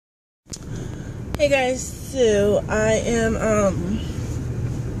Hey guys, so I am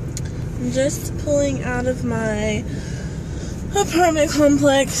just pulling out of my apartment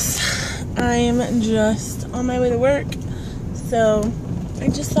complex. I am just on my way to work, so I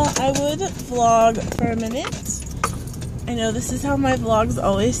just thought I would vlog for a minute. I know this is how my vlogs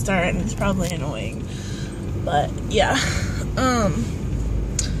always start and it's probably annoying, but yeah. I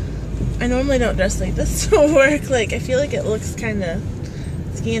normally don't dress like this to work. Like, I feel like it looks kind of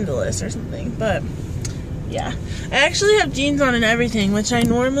scandalous or something, but yeah. I actually have jeans on and everything, which I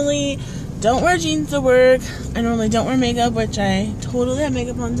normally don't wear jeans to work. I normally don't wear makeup, which I totally have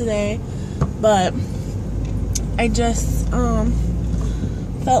makeup on today, but I just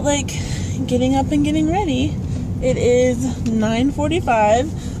felt like getting up and getting ready. It is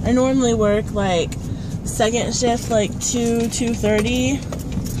 9:45. I normally work like second shift, like 2:30,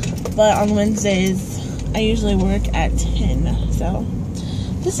 but on Wednesdays I usually work at 10. So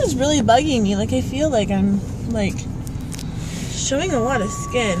this is really bugging me. Like, I feel like I'm like showing a lot of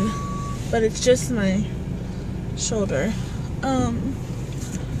skin, but it's just my shoulder.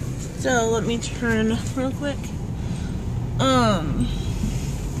 So let me turn real quick. Oh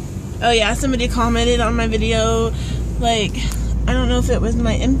yeah, somebody commented on my video, like, I don't know if it was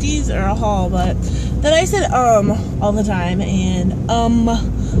my empties or a haul, but that I said all the time, and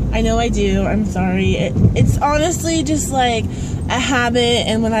I know I do. I'm sorry. It's honestly just like a habit,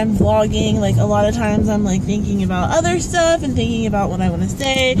 and when I'm vlogging, like, a lot of times I'm like thinking about other stuff and thinking about what I want to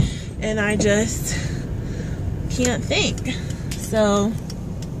say, and I just can't think. So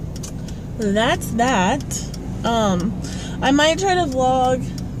that's that. I might try to vlog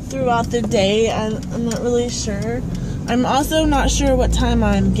throughout the day. I'm not really sure. I'm also not sure what time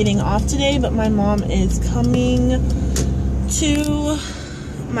I'm getting off today, but my mom is coming to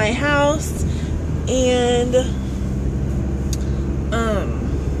my house, and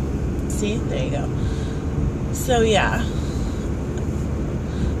see, there you go. So yeah,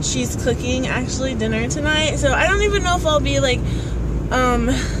 she's cooking actually dinner tonight, so I don't even know if I'll be like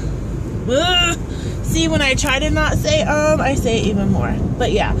see, when I try to not say I say it even more.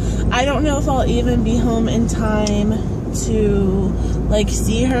 But yeah, I don't know if I'll even be home in time to like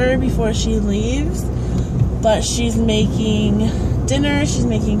see her before she leaves, but she's making dinner. She's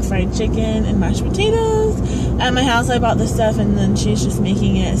making fried chicken and mashed potatoes. At my house I bought the stuff and then she's just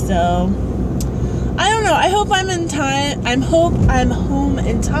making it, so I don't know. I hope I'm in time. I hope I'm home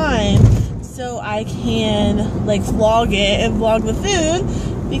in time so I can like vlog it and vlog the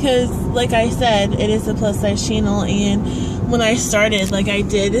food, because like I said, it is a plus size channel, and when I started, like, I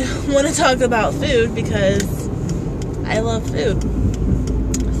did want to talk about food because I love food.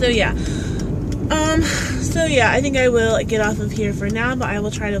 So yeah. So yeah, I think I will get off of here for now, but I will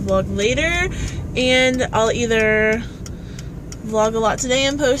try to vlog later, and I'll either vlog a lot today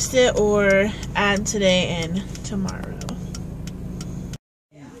and post it, or add today and tomorrow.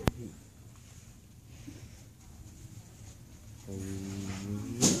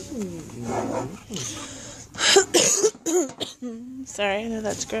 Sorry, I know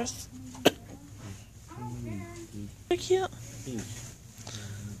that's gross. They're cute.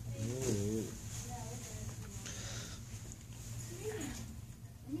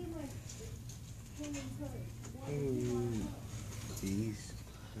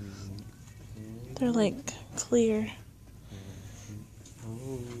 They're like clear.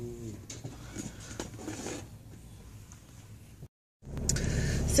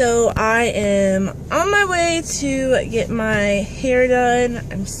 So I am on my way to get my hair done.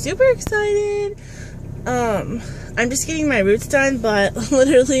 I'm super excited. I'm just getting my roots done, but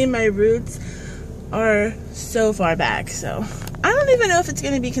literally my roots are so far back, so I don't even know if it's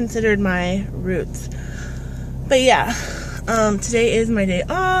gonna be considered my roots. But yeah, today is my day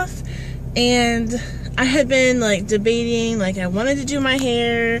off, and I had been like debating, like, I wanted to do my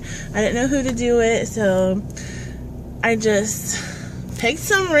hair. I didn't know who to do it, so I just picked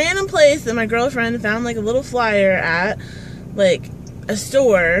some random place that my girlfriend found like a little flyer at, like a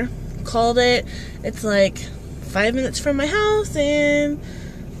store, called it. It's like 5 minutes from my house, and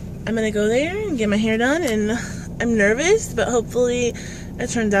I'm gonna go there and get my hair done, and I'm nervous, but hopefully it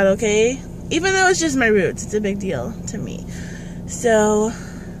turns out okay. Even though it's just my roots, it's a big deal to me. So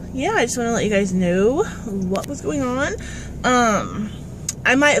yeah, I just want to let you guys know what was going on.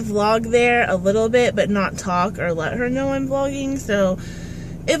 I might vlog there a little bit, but not talk or let her know I'm vlogging. So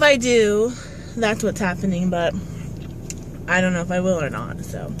if I do, that's what's happening, but I don't know if I will or not.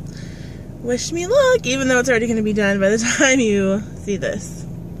 So wish me luck, even though it's already going to be done by the time you see this.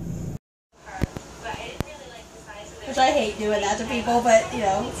 Which I hate doing that to people, but, you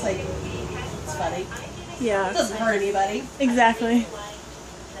know, it's like, it's funny. Yeah. It doesn't hurt anybody. Exactly.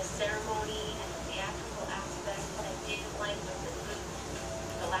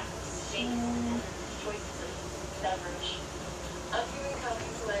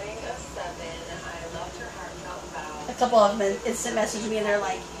 couple of them instant messaged me and they're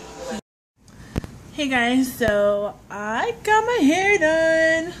like, hey guys, so I got my hair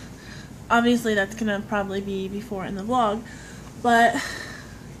done. Obviously that's gonna probably be before in the vlog, but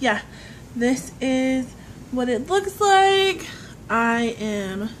yeah, this is what it looks like. I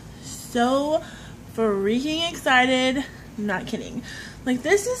am so freaking excited. I'm not kidding. Like,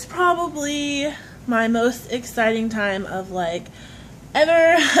 this is probably my most exciting time of like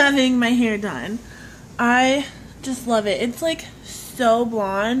ever having my hair done. I just love it. It's like so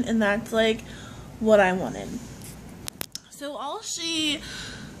blonde, and that's like what I wanted. So all she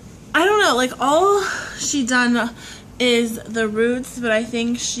done is the roots, but I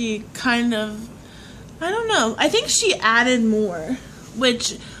think she kind of, I think she added more,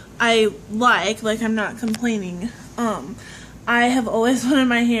 which I like I'm not complaining. I have always wanted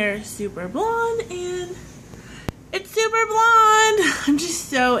my hair super blonde, and it's super blonde. I'm just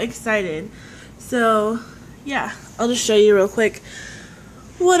so excited. So yeah, I'll just show you real quick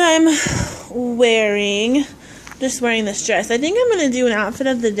what I'm wearing. Just wearing this dress. I think I'm going to do an outfit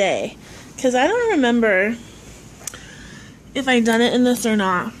of the day, because I don't remember if I've done it in this or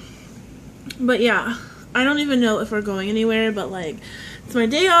not. But yeah, I don't even know if we're going anywhere, but like, it's my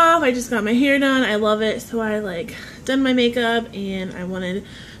day off. I just got my hair done. I love it. So I like done my makeup, and I wanted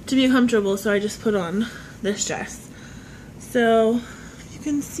to be comfortable, so I just put on this dress. So you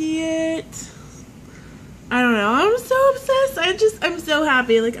can see it. I don't know, I'm so obsessed. I'm so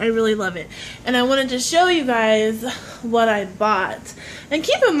happy. Like, I really love it. And I wanted to show you guys what I bought. And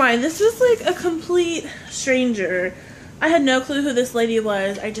keep in mind, this was like a complete stranger. I had no clue who this lady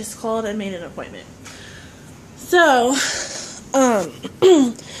was. I just called and made an appointment. So,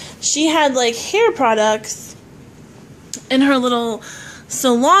 she had like hair products in her little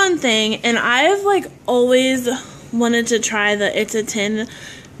salon thing. And I've like always wanted to try the It's a 10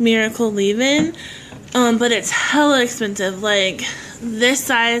 Miracle Leave-In. But it's hella expensive. Like, this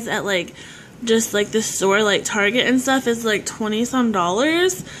size at like just like the store, like Target and stuff, is like $20-some.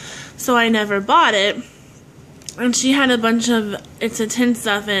 So I never bought it. And she had a bunch of It's a 10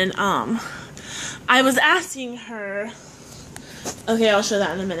 stuff, and I was asking her, okay, I'll show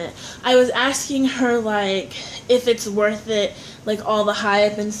that in a minute. I was asking her like if it's worth it, like all the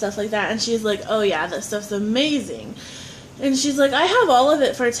hype and stuff like that, and she's like, oh yeah, that stuff's amazing. And she's like, I have all of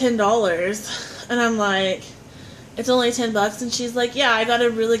it for $10. And I'm like, it's only $10? And she's like, yeah, I got a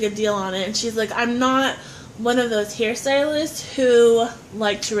really good deal on it. And she's like, I'm not one of those hairstylists who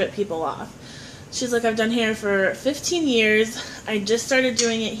like to rip people off. She's like, I've done hair for 15 years. I just started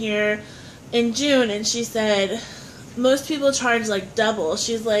doing it here in June. And she said, most people charge like double.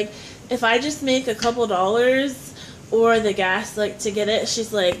 She's like, if I just make a couple dollars or the gas like to get it,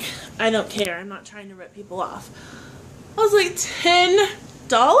 she's like, I don't care. I'm not trying to rip people off. I was like, $10?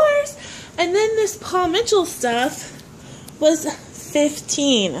 And then this Paul Mitchell stuff was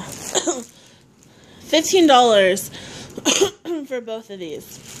 $15 for both of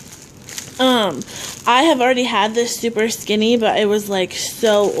these. I have already had this super skinny, but it was like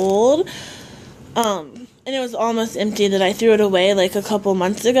so old. And it was almost empty that I threw it away like a couple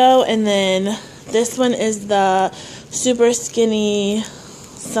months ago. And then this one is the super skinny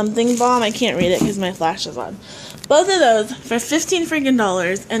something balm. I can't read it because my flash is on. Both of those for $15 freaking.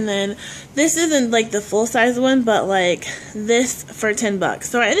 And then this isn't like the full size one, but like this for $10.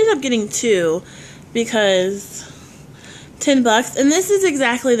 So I ended up getting two because $10. And this is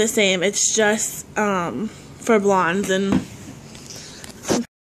exactly the same. It's just for blondes and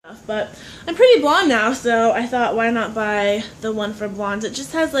stuff. But I'm pretty blonde now, so I thought, why not buy the one for blondes? It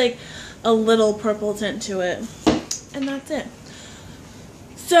just has like a little purple tint to it. And that's it.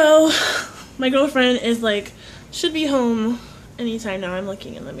 So my girlfriend is like, should be home anytime now. I'm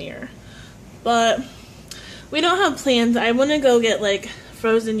looking in the mirror. But we don't have plans. I want to go get like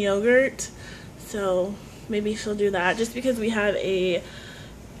frozen yogurt. So maybe she'll do that, just because we have a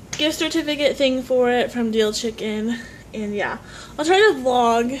gift certificate thing for it from Deal Chicken. And yeah, I'll try to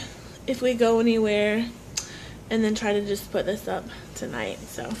vlog if we go anywhere, and then try to just put this up tonight.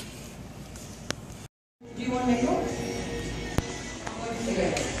 So do you want to make it?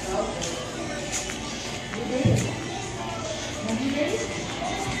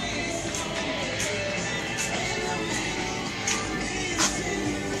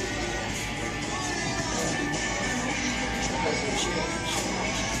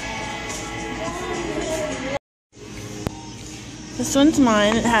 this one's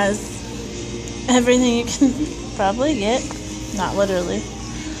mine. It has everything you can probably get. Not literally.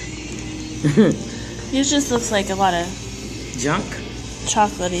 Yours just looks like a lot of junk,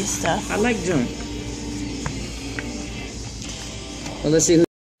 chocolatey stuff. I like junk. Well, let's see who.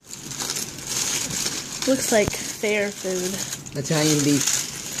 Looks like fair food. Italian beef.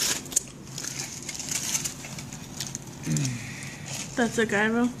 That's a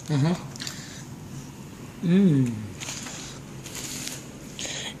gyro? Uh-huh. Mmm.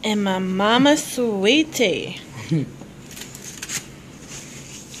 And my mama sweetie.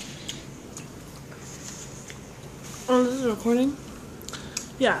 Oh, this is recording?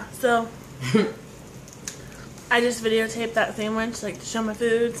 Yeah, so I just videotaped that sandwich, like, to show my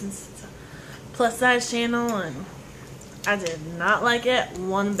food since it's a plus size channel, and I did not like it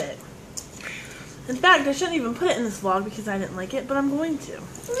one bit. In fact, I shouldn't even put it in this vlog because I didn't like it, but I'm going to.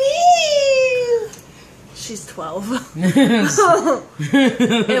 She's 12.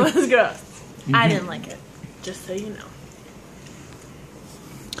 It was gross. I didn't like it, just so you know.